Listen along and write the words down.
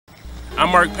I'm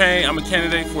Mark Payne. I'm a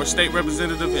candidate for state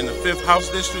representative in the 5th House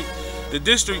District. The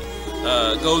district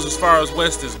goes as far as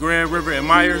west as Grand River and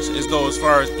Myers. It goes as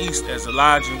far as east as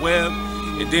Lodge and Webb.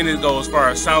 And then it goes as far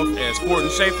as south as Fort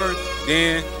and Schaefer.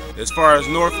 Then as far as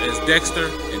north as Dexter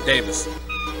and Davis.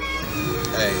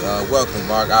 Hey, welcome,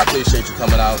 Mark. I appreciate you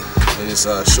coming out in this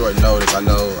short notice. I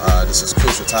know this is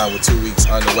crucial time with 2 weeks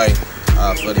underway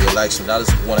for the election. I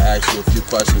just want to ask you a few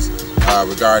questions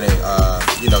regarding,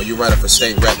 you're running for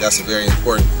state rep. That's a very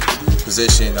important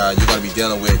position. You're going to be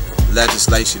dealing with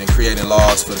legislation and creating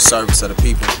laws for the service of the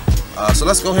people. So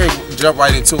let's go ahead and jump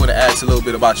right into it and ask a little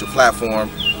bit about your platform.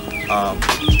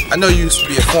 I know you used to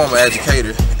be a former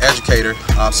educator,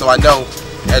 so I know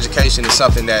education is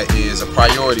something that is a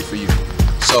priority for you.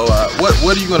 So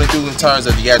what are you going to do in terms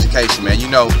of the education, man? You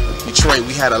know, Detroit,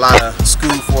 we had a lot of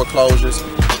school foreclosures,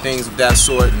 things of that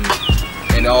sort,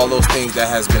 and all those things that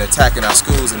has been attacking our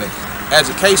schools. And the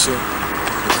education,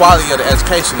 the quality of the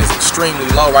education is extremely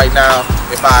low right now.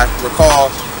 If I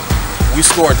recall, we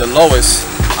scored the lowest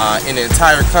in the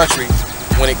entire country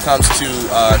when it comes to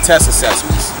test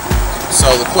assessments. So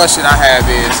the question I have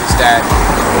is that,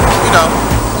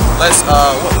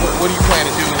 what do you plan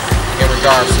to do in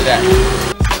regards to that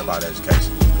about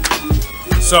education?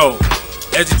 So,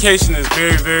 education is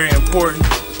very, very important.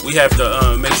 We have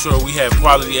to make sure we have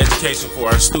quality education for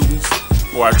our students,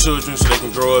 for our children, so they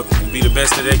can grow up and be the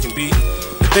best that they can be.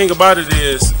 The thing about it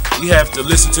is, we have to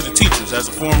listen to the teachers. As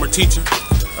a former teacher,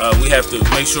 we have to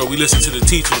make sure we listen to the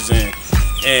teachers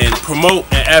and promote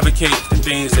and advocate the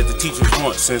things that the teachers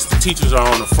want, since the teachers are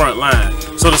on the front line.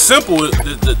 So the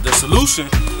solution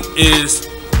is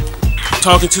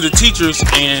talking to the teachers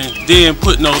and then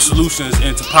putting those solutions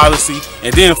into policy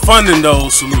and then funding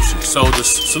those solutions. So the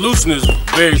solution is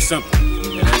very simple,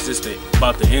 and that's just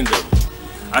about the end of it.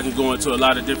 I can go into a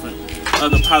lot of different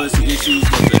other policy issues,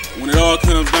 but when it all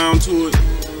comes down to it,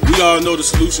 we all know the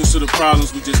solutions to the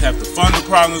problems. We just have to fund the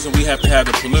problems, and we have to have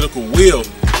the political will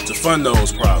to fund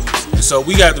those problems. And so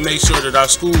we got to make sure that our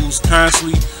schools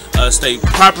constantly stay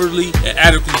properly and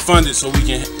adequately funded, so we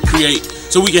can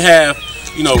have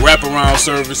wraparound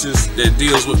services that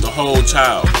deals with the whole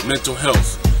child, mental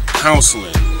health,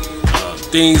 counseling,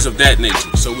 things of that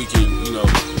nature, so we can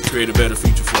create a better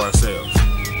future for ourselves.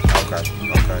 Okay,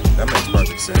 that makes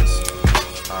perfect sense.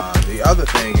 The other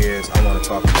thing is I want to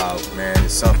talk about, man,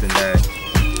 is something that,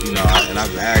 and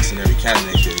I've been asking every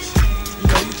candidate this,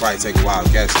 you probably take a wild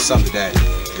guess. It's something that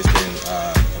has been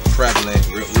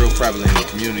real prevalent in the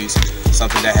communities,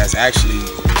 something that has actually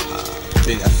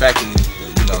been affecting,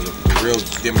 the real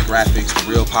demographics, the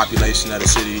real population of the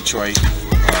city of Detroit.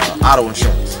 Auto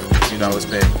insurance, it's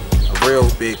been a real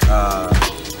big,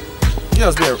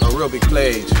 it's been a real big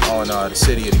plague on the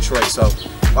city of Detroit. So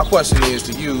my question is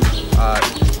to you,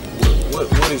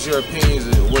 what is your opinions?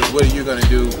 What are you going to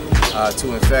do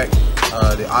to affect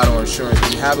the auto insurance?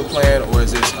 Do you have a plan, or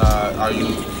is this? Are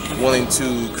you willing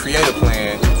to create a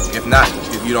plan? If not,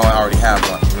 if you don't already have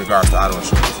one in regards to auto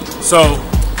insurance. So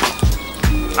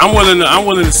I'm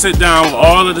willing to sit down with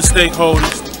all of the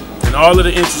stakeholders and all of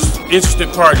the interested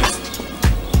parties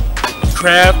and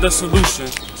craft a solution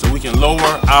so we can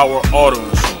lower our auto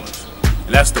insurance.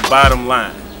 And that's the bottom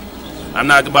line. I'm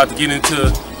not about to get into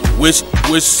which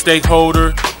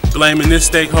stakeholder blaming this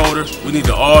stakeholder. We need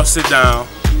to all sit down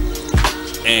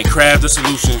and craft a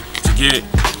solution to get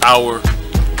our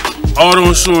auto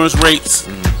insurance rates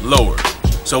lowered.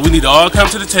 So we need to all come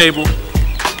to the table,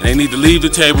 and they need to leave the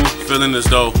table feeling as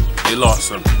though they lost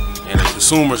something, and the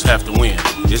consumers have to win.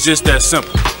 It's just that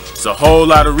simple. It's a whole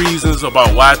lot of reasons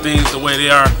about why things the way they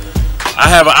are. I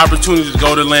have an opportunity to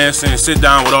go to Lansing and sit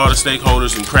down with all the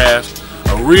stakeholders and craft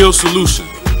a real solution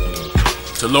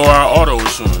to lower our auto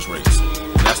insurance rates.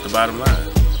 And that's the bottom line.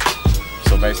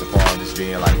 So based upon this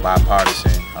being like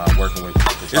bipartisan, working with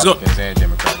Republicans and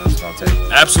Democrats, that's going to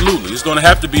take? Absolutely. It's going to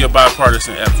have to be a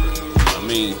bipartisan effort. I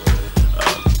mean,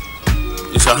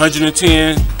 it's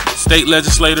 110 state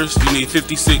legislators. You need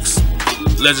 56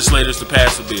 legislators to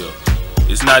pass a bill.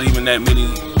 It's not even that many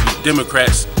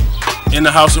Democrats in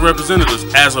the House of Representatives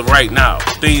as of right now.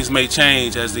 Things may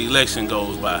change as the election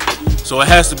goes by. So it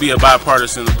has to be a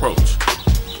bipartisan approach,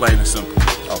 plain and simple.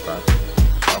 Okay.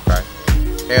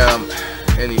 And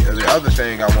the other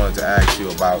thing I wanted to ask you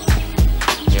about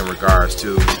in regards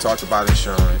to, we talked about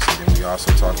insurance, and then we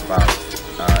also talked about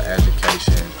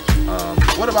education.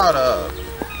 What about,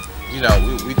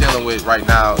 we dealing with right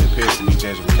now, it appears to be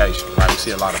gentrification, right? We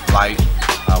see a lot of blight,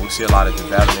 we see a lot of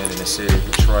development in the city of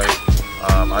Detroit.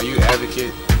 Are you an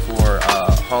advocate for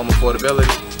home affordability?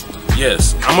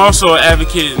 Yes, I'm also an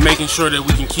advocate in making sure that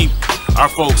we can keep our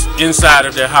folks inside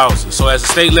of their houses. So as a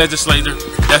state legislator,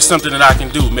 that's something that I can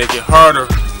do, make it harder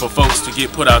for folks to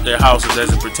get put out their houses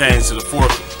as it pertains to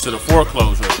the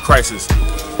foreclosure crisis.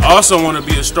 I also want to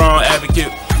be a strong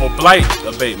advocate for blight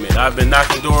abatement. I've been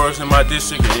knocking doors in my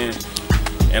district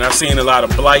and I've seen a lot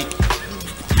of blight,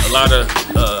 a lot of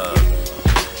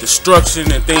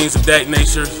destruction and things of that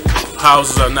nature.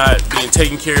 Houses are not being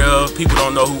taken care of. People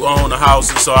don't know who own the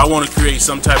houses. So I want to create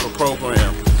some type of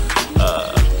program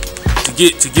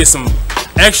to get some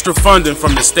extra funding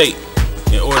from the state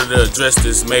in order to address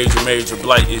this major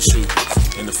blight issue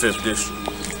in the 5th district.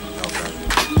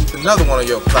 Okay. Another one of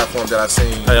your platforms that I've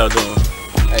seen. How y'all doing?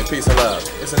 Hey, peace and love.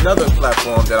 It's another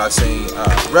platform that I've seen,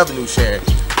 revenue sharing.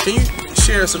 Can you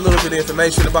share us a little bit of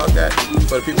information about that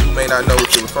for the people who may not know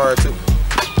what you're referring to?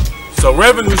 So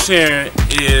revenue sharing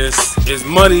is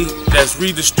money that's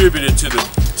redistributed to the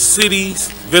cities,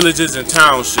 villages, and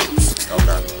townships.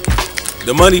 Okay.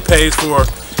 The money pays for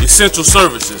essential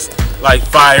services like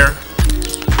fire,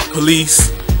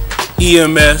 police,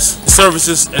 EMS,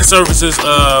 services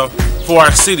for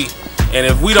our city. And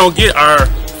if we don't get our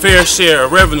fair share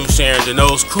of revenue sharing, then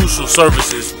those crucial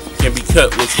services can be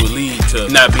cut, which will lead to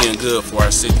not being good for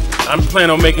our city. I'm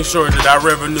planning on making sure that our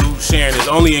revenue sharing is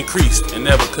only increased and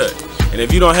never cut. And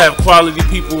if you don't have quality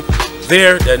people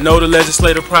there that know the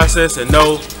legislative process and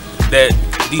know that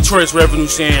Detroit's revenue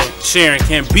sharing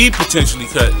can be potentially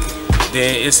cut,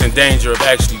 then it's in danger of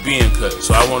actually being cut.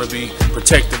 So I want to be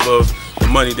protective of the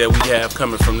money that we have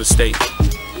coming from the state.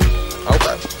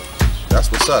 Okay,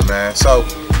 that's what's up, man. So,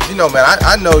 you know, man,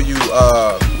 I know you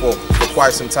for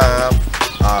quite some time.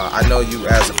 I know you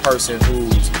as a person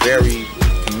who's very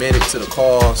committed to the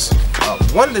cause.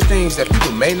 One of the things that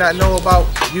people may not know about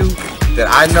you that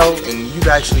I know, and you've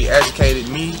actually educated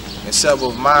me and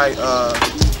several of my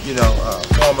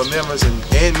former members and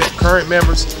current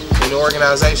members in the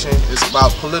organization, is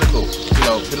about political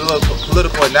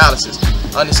analysis,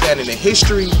 understanding the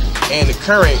history and the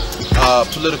current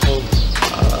political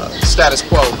status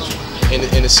quo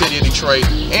in the city of Detroit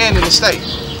and in the state.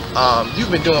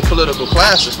 You've been doing political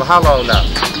classes for how long now?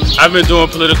 I've been doing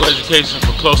political education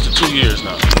for close to 2 years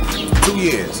now. 2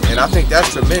 years, and I think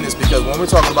that's tremendous, because when we're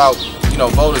talking about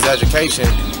voters' education,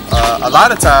 a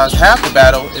lot of times half the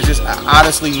battle is just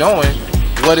honestly knowing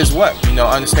what is what,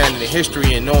 understanding the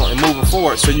history and moving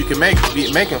forward, so you can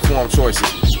make informed choices.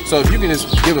 So if you can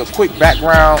just give a quick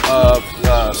background of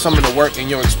some of the work and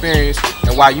your experience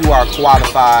and why you are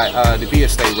qualified to be a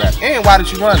state rep, and why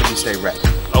did you run to be state rep?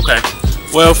 Okay.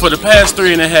 Well, for the past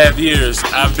 3.5 years,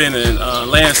 I've been in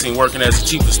Lansing working as the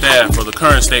Chief of Staff for the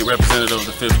current State Representative of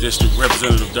the 5th District,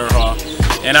 Representative Durhal.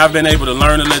 And I've been able to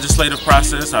learn the legislative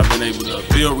process. I've been able to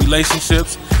build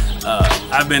relationships.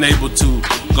 I've been able to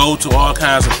go to all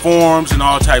kinds of forums and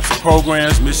all types of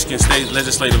programs, Michigan State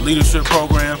Legislative Leadership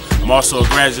Program. I'm also a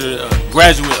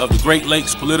graduate of the Great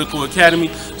Lakes Political Academy.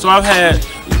 So I've had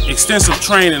extensive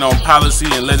training on policy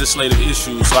and legislative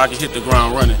issues, so I can hit the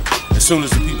ground running as soon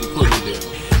as the people put me there.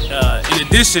 In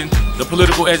addition, the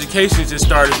political education just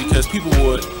started because people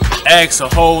would ask a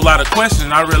whole lot of questions,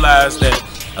 and I realized that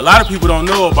a lot of people don't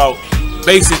know about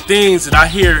basic things that I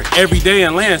hear every day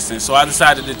in Lansing. So I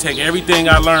decided to take everything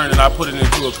I learned and I put it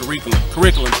into a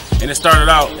curriculum. And it started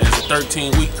out as a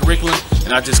 13-week curriculum,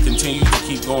 and I just continued to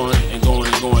keep going and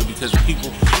going and going because the people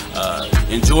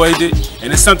enjoyed it.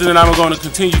 And it's something that I'm going to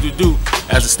continue to do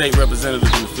as a state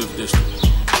representative in the 5th District.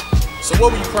 So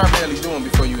what were you primarily doing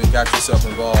before you got yourself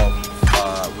involved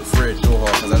with Fred Durhal?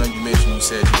 Because I know you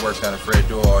said you worked under Fred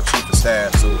Durhal, Chief of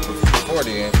Staff. So before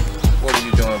then, what were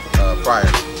you doing prior?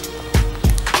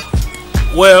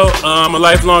 Well, I'm a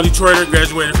lifelong Detroiter,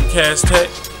 graduated from Cass Tech,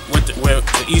 went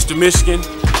to Eastern Michigan,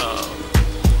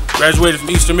 graduated from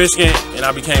Eastern Michigan, and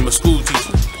I became a school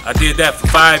teacher. I did that for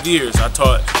 5 years. I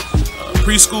taught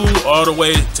preschool all the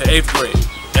way to 8th grade.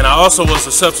 And I also was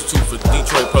a substitute for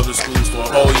Detroit Public Schools for a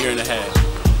whole year and a half.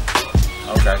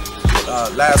 Okay.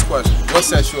 Last question. What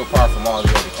sets you apart from all the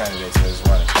other candidates that's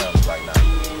running currently right now?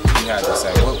 You had to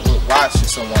say, why should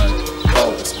someone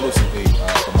vote exclusively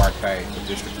for Mark Payne for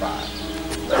District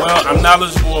 5? Well, I'm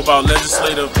knowledgeable about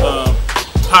legislative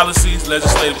policies,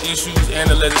 legislative issues, and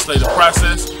the legislative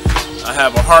process. I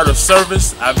have a heart of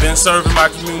service. I've been serving my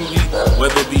community,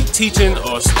 whether it be teaching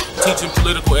or teaching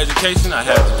political education. I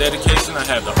have the dedication, I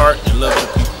have the heart and love of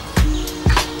the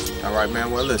people. All right,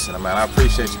 man. Well, listen, man, I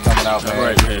appreciate you coming out, man. All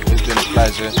right, man. It's been a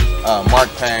pleasure. Mark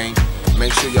Payne,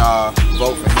 make sure y'all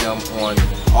vote for him on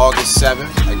August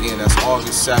 7th. Again, that's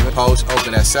August 7th. Polls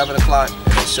open at 7 o'clock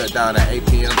and then shut down at 8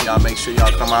 p.m. Y'all make sure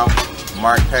y'all come out.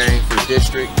 Mark Payne for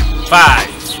District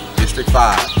 5. District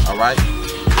 5, all right?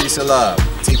 Peace and love.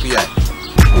 TPA.